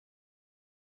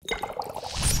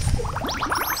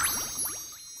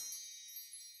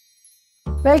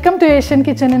Welcome to Asian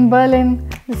Kitchen in Berlin.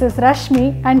 This is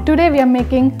Rashmi and today we are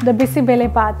making the Bisi Bele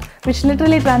Bath, which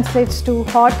literally translates to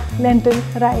hot lentil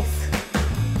rice.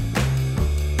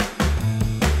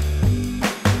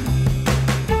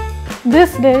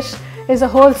 This dish is a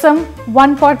wholesome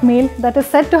one-pot meal that is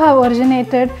said to have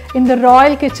originated in the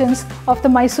royal kitchens of the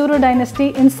Mysuru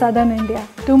Dynasty in southern India.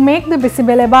 To make the Bisi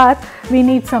Bele Bath, we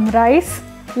need some rice,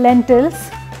 lentils,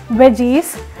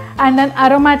 veggies and an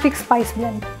aromatic spice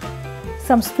blend.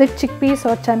 Some split chickpeas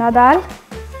or chana dal,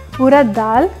 urad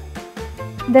dal,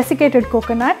 desiccated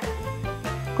coconut,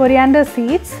 coriander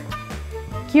seeds,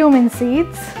 cumin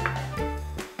seeds,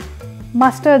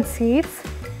 mustard seeds,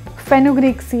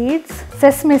 fenugreek seeds,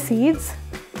 sesame seeds,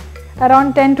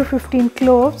 around 10 to 15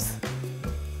 cloves,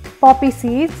 poppy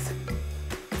seeds,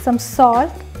 some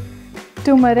salt,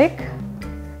 turmeric,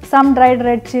 some dried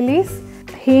red chilies,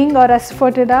 hing or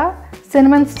asafoetida,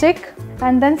 cinnamon stick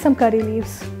and then some curry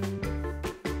leaves.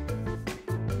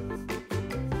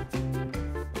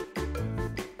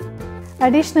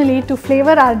 Additionally, to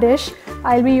flavor our dish,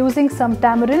 I'll be using some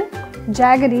tamarind,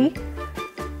 jaggery,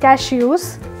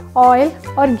 cashews, oil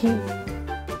or ghee.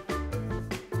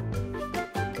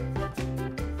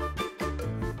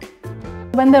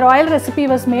 When the royal recipe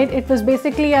was made, it was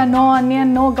basically a no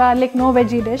onion, no garlic, no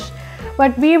veggie dish.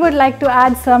 But we would like to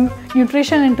add some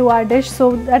nutrition into our dish,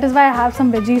 so that is why I have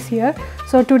some veggies here.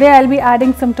 So today I'll be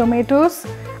adding some tomatoes,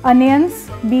 onions,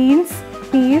 beans,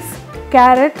 peas,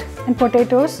 carrot and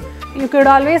potatoes. You could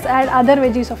always add other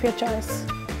veggies of your choice.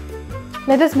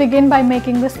 Let us begin by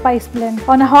making the spice blend.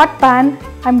 On a hot pan,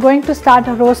 I'm going to start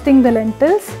roasting the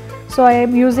lentils. So I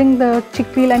am using the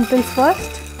chickpea lentils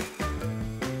first.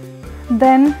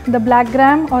 Then the black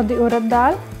gram or the urad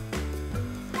dal.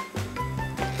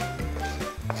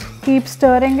 Keep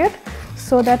stirring it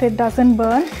so that it doesn't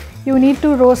burn. You need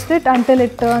to roast it until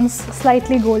it turns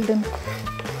slightly golden.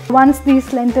 Once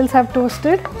these lentils have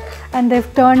toasted and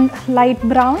they've turned light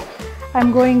brown,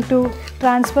 I'm going to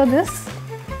transfer this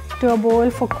to a bowl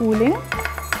for cooling.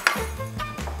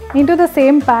 Into the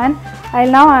same pan,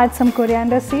 I'll now add some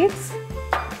coriander seeds,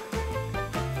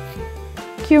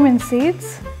 cumin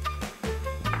seeds,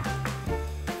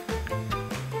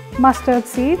 mustard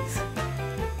seeds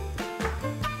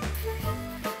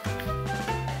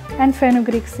and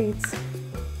fenugreek seeds.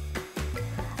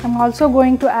 I'm also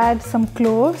going to add some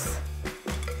cloves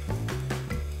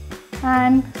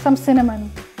and some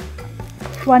cinnamon.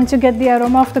 Once you get the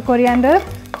aroma of the coriander,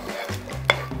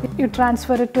 you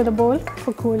transfer it to the bowl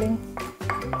for cooling.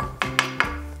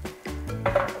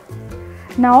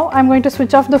 Now I'm going to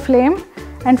switch off the flame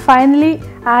and finally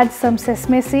add some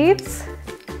sesame seeds,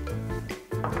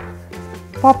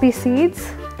 poppy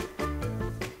seeds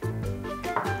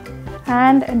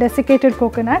and desiccated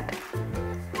coconut.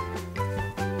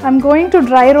 I'm going to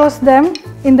dry roast them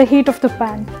in the heat of the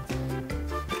pan.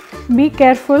 Be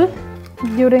careful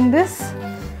during this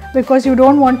because you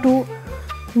don't want to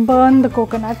burn the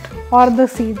coconut or the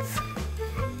seeds.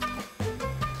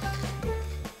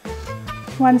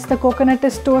 Once the coconut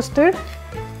is toasted,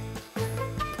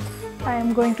 I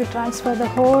am going to transfer the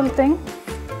whole thing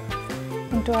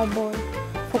into our bowl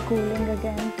for cooling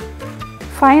again.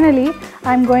 Finally,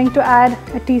 I am going to add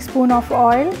a teaspoon of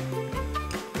oil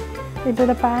into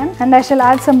the pan and I shall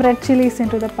add some red chilies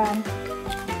into the pan.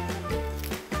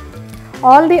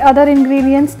 All the other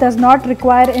ingredients does not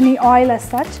require any oil as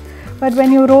such, but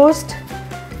when you roast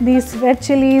these red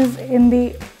chilies in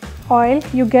the oil,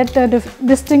 you get a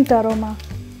distinct aroma.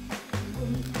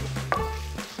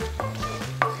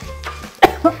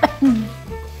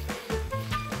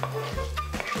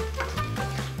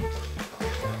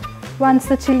 Once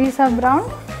the chilies have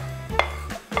browned,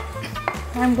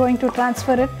 I am going to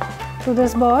transfer it to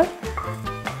this bowl.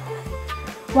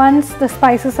 Once the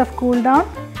spices have cooled down,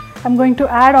 I am going to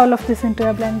add all of this into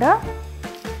a blender.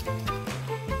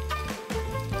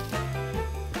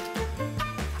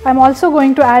 I am also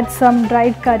going to add some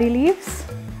dried curry leaves,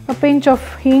 a pinch of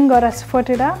hing or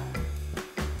asafoetida,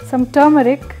 some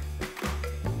turmeric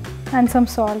and some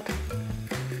salt.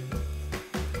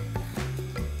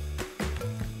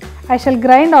 I shall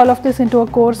grind all of this into a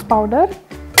coarse powder.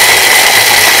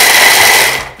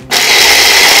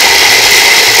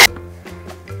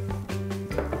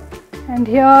 And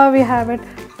here we have it,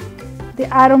 the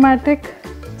aromatic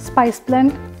spice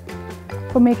blend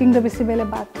for making the Bisi Bele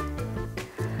Bath.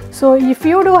 So if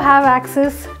you do have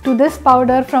access to this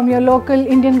powder from your local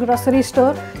Indian grocery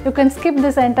store, you can skip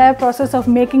this entire process of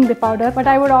making the powder, but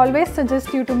I would always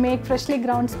suggest you to make freshly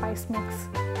ground spice mix.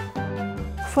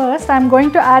 First, I am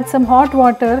going to add some hot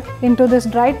water into this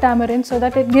dried tamarind so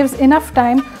that it gives enough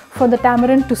time for the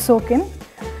tamarind to soak in.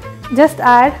 Just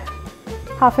add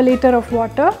half a liter of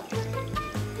water.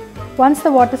 Once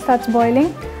the water starts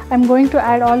boiling, I'm going to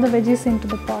add all the veggies into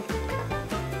the pot.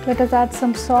 Let us add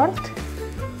some salt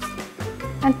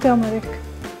and turmeric.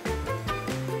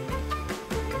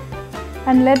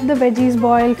 And let the veggies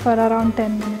boil for around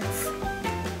 10 minutes.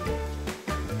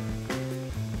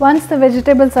 Once the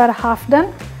vegetables are half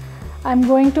done, I'm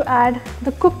going to add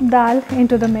the cooked dal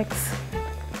into the mix.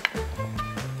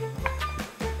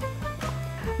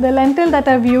 The lentil that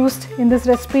I've used in this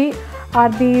recipe are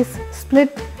these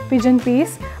split pigeon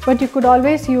peas, but you could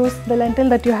always use the lentil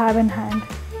that you have in hand.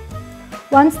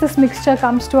 Once this mixture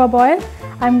comes to a boil,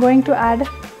 I'm going to add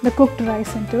the cooked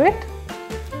rice into it.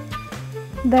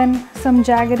 Then some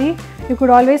jaggery. You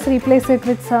could always replace it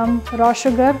with some raw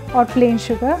sugar or plain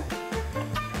sugar.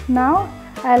 Now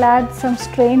I'll add some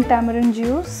strained tamarind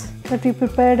juice that we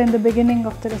prepared in the beginning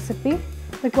of the recipe.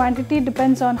 The quantity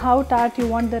depends on how tart you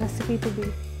want the recipe to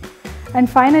be. And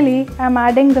finally, I'm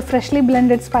adding the freshly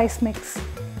blended spice mix.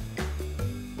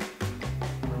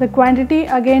 The quantity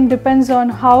again depends on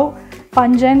how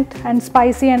pungent and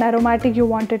spicy and aromatic you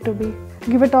want it to be.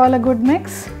 Give it all a good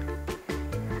mix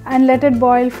and let it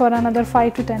boil for another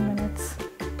 5 to 10 minutes.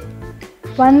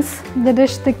 Once the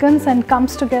dish thickens and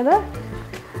comes together,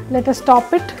 let us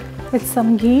top it with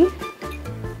some ghee.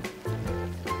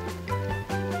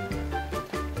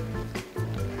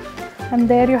 And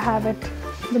there you have it.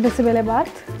 The Bisi Bele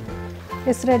Bath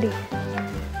is ready.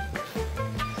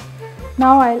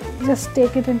 Now I'll just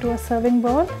take it into a serving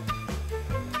bowl.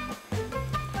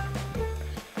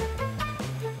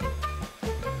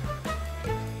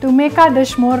 To make our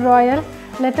dish more royal,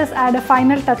 let us add a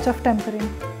final touch of tempering.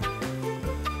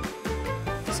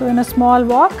 So in a small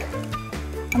wok,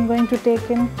 I'm going to take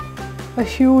in a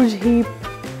huge heap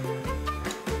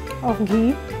of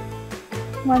ghee.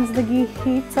 Once the ghee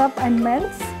heats up and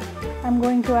melts, I'm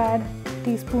going to add a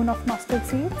teaspoon of mustard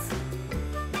seeds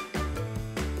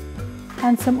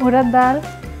and some urad dal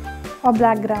or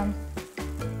black gram.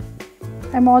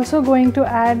 I'm also going to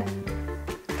add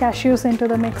cashews into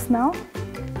the mix now.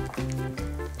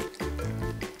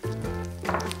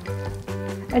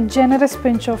 A generous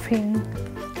pinch of hing.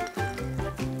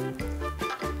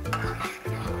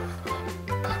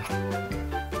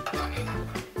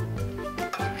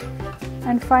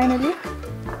 And finally,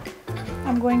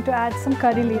 I'm going to add some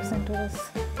curry leaves into this.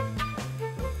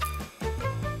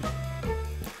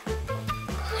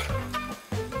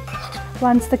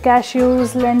 Once the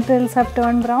cashews, lentils have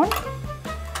turned brown,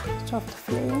 switch off the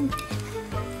flame.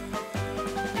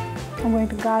 I'm going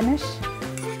to garnish.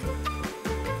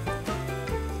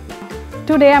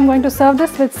 Today I'm going to serve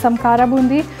this with some kara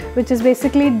bundi, which is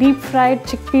basically deep fried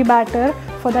chickpea batter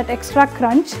for that extra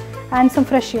crunch, and some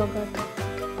fresh yogurt.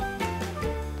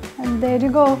 And there you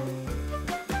go.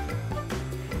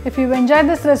 If you've enjoyed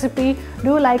this recipe,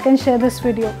 do like and share this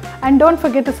video. And don't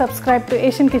forget to subscribe to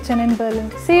Asian Kitchen in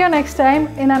Berlin. See you next time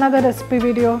in another recipe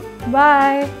video.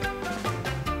 Bye!